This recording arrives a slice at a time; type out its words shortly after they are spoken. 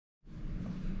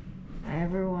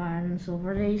everyone. So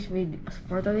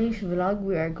for today's vlog,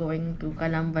 we are going to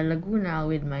Calamba, Laguna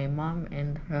with my mom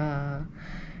and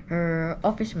her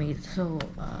office mate. So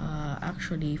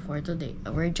actually for today,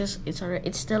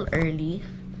 it's still early.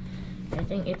 I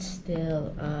think it's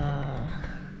still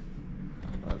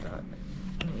hold on.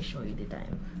 Let me show you the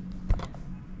time.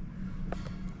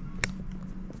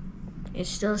 It's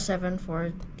still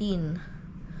 7:14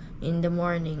 in the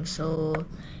morning, so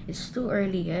it's too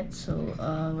early yet. So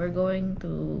we're going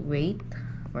to wait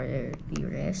for the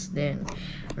rest, then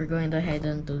we're going to head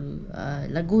on to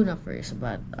Laguna first,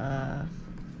 but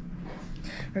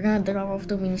we're gonna drop off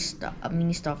to mini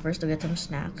stop first to get some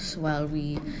snacks while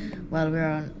we're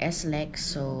on SLEX.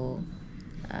 So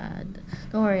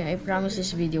don't worry, I promise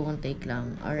this video won't take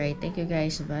long. Alright, thank you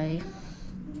guys, bye.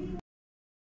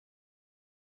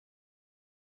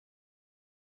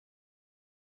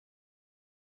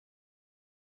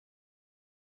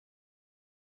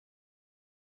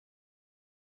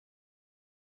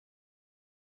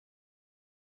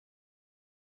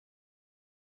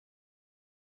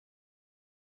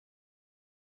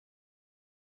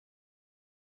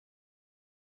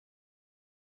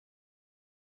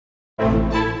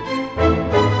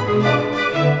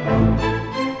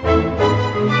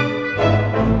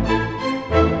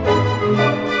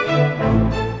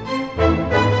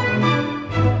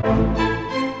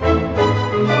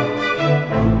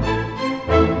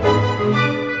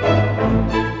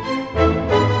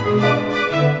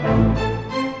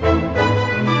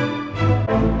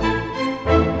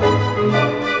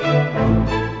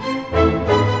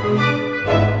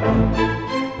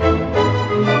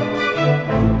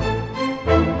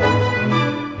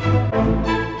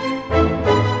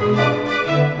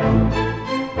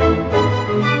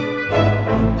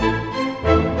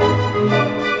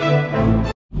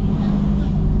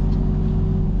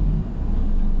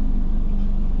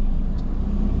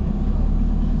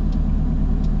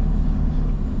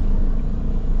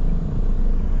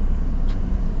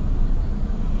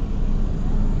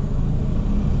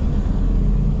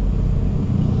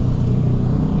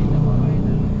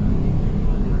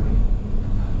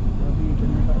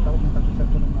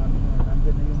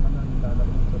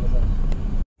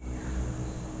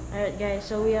 Alright guys,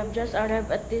 so we have just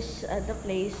arrived at the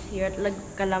place here at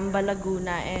Calamba,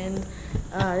 Laguna, and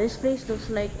this place looks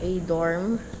like a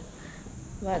dorm,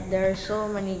 but there are so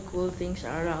many cool things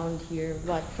around here.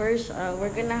 But first, we're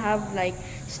gonna have like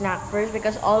snack first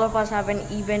because all of us haven't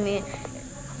even ate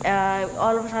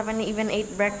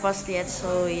breakfast yet.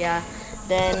 So yeah,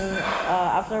 then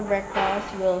after breakfast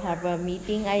we'll have a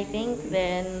meeting, I think,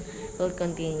 then we'll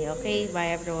continue. Okay,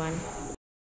 bye everyone.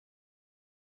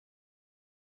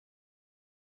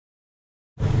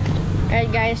 Alright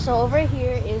guys, so over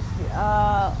here is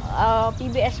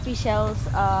PBSP sells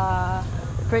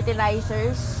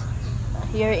fertilizers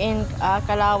here in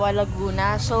Calamba,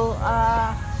 Laguna. So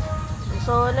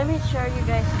let me share you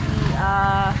guys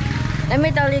let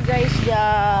me tell you guys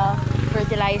the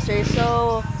fertilizers.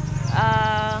 So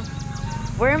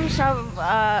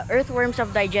earthworms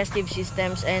have digestive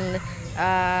systems, and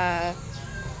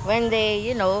when they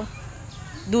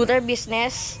do their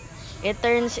business, it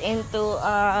turns into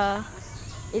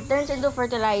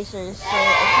fertilizers. So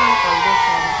example, this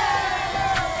one.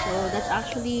 So that's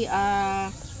actually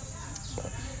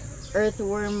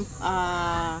earthworm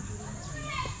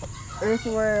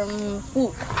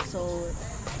poop. So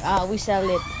we sell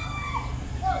it.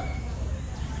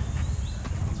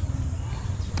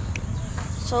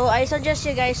 So I suggest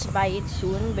you guys buy it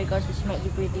soon because this might be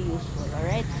pretty useful.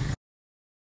 Alright.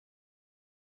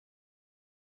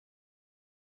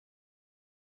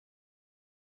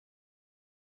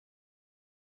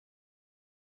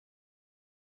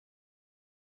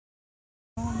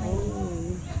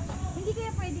 Hindi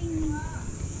kaya pwedeng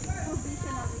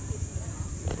provisional receipt.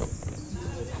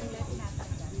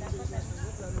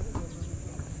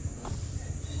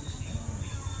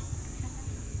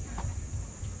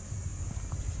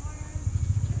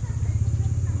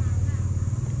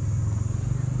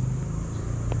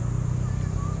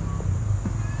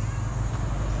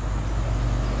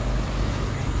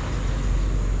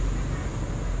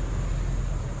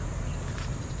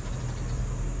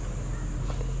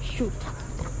 Shoot.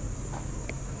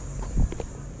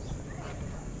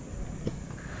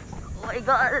 Oh my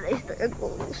god, I started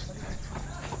close.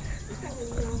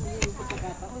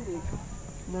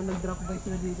 Na nag-drop by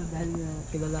sila dito dahil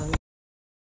kilala.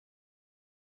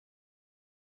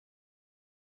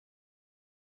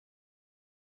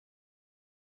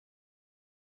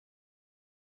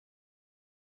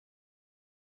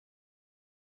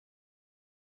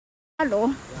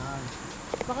 Halo?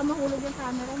 Baka mahulog yung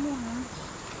camera mo, ha?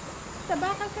 Sa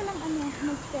bakal ka lang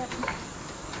mag-step.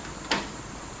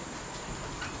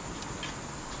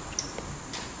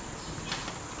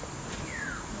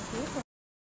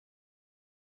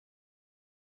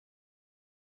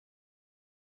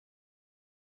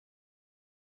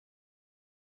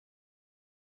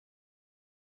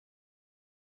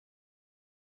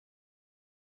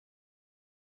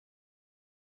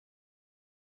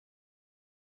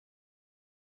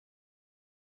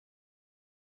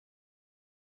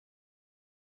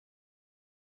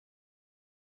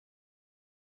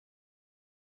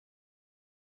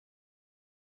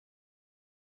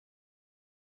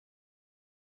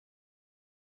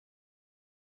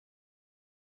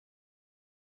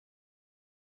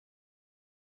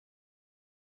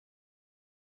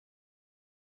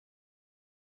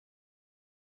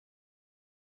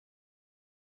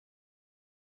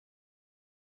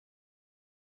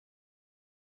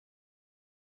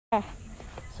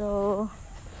 So,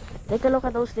 take a look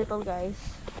at those little guys.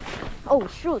 Oh,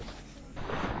 shoot!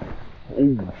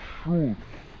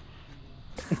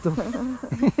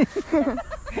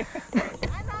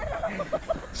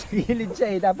 Sa gilid siya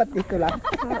eh, dapat dito lang.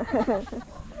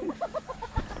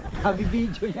 Sabi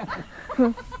video niya.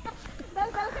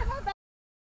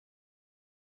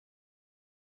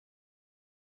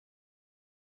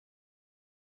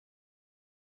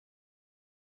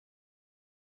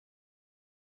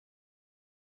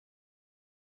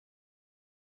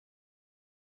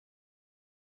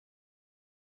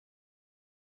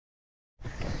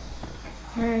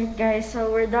 Alright guys, so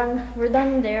we're done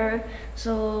there.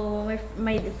 So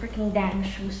my freaking damn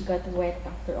shoes got wet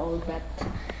after all that.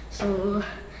 So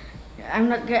I'm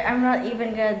not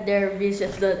even gonna dare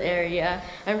visit that area.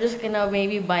 I'm just gonna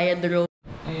maybe buy a drone.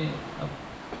 Eh,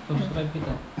 subscribe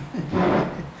kita.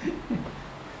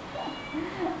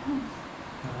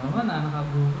 Naman na,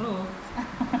 naka-GoPro.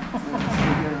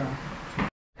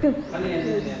 Ano yan?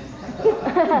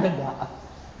 Daga.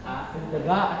 Ha?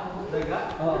 Daga? Daga?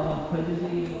 Oo, pwede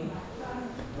si...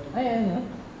 Ayan.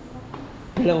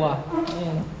 Dalawa.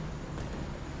 Ayan.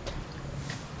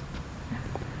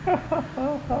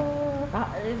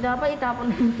 Dapat itapon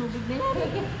na yung tubig nila.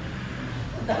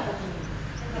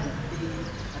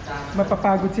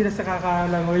 Mapapagod sila sa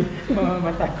kakalangoy.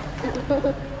 Mamamatay.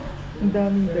 Ang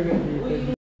daming daga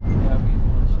dito.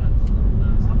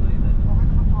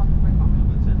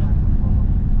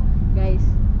 Guys,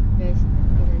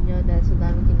 tingnan nyo dahil sa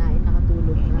daming kinain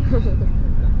nakatulog na.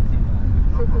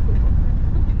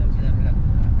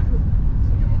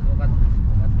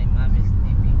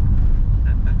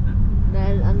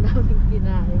 Dahil ang daming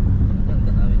kinain.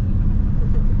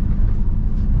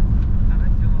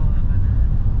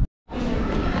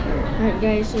 Alright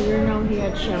guys, so we're now here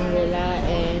at Shangri-La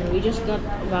and we just got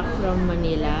back from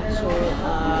Manila. So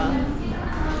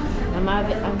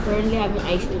I'm currently having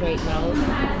iced tea right now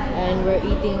and we're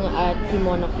eating at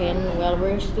Kimono-ken. Well,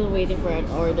 we're still waiting for an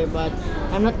order, but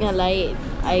I'm not gonna lie,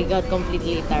 I got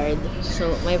completely tired.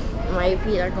 So my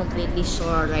feet are completely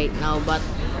sore right now, but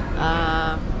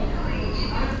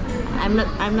I'm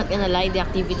not gonna lie, the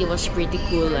activity was pretty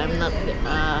cool.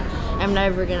 I'm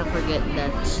never gonna forget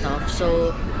that stuff.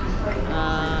 So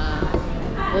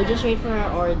we'll just wait for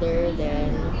our order,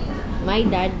 then my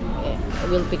dad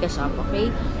will pick us up,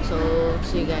 okay? So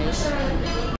see you guys.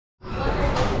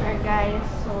 Alright guys,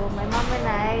 so my mom and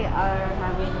I are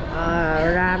having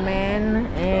ramen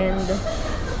and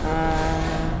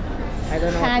I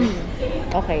don't know. Kani.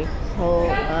 Okay, so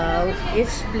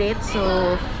it's split,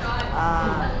 so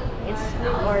it's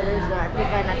split orders that we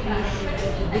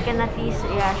can at least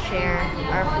share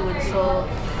our food. So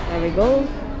there we go.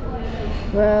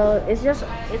 Well, it's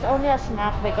only a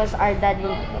snack because my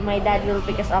dad will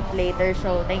pick us up later.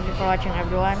 So thank you for watching,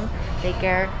 everyone. Take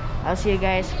care. I'll see you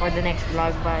guys for the next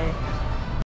vlog. Bye.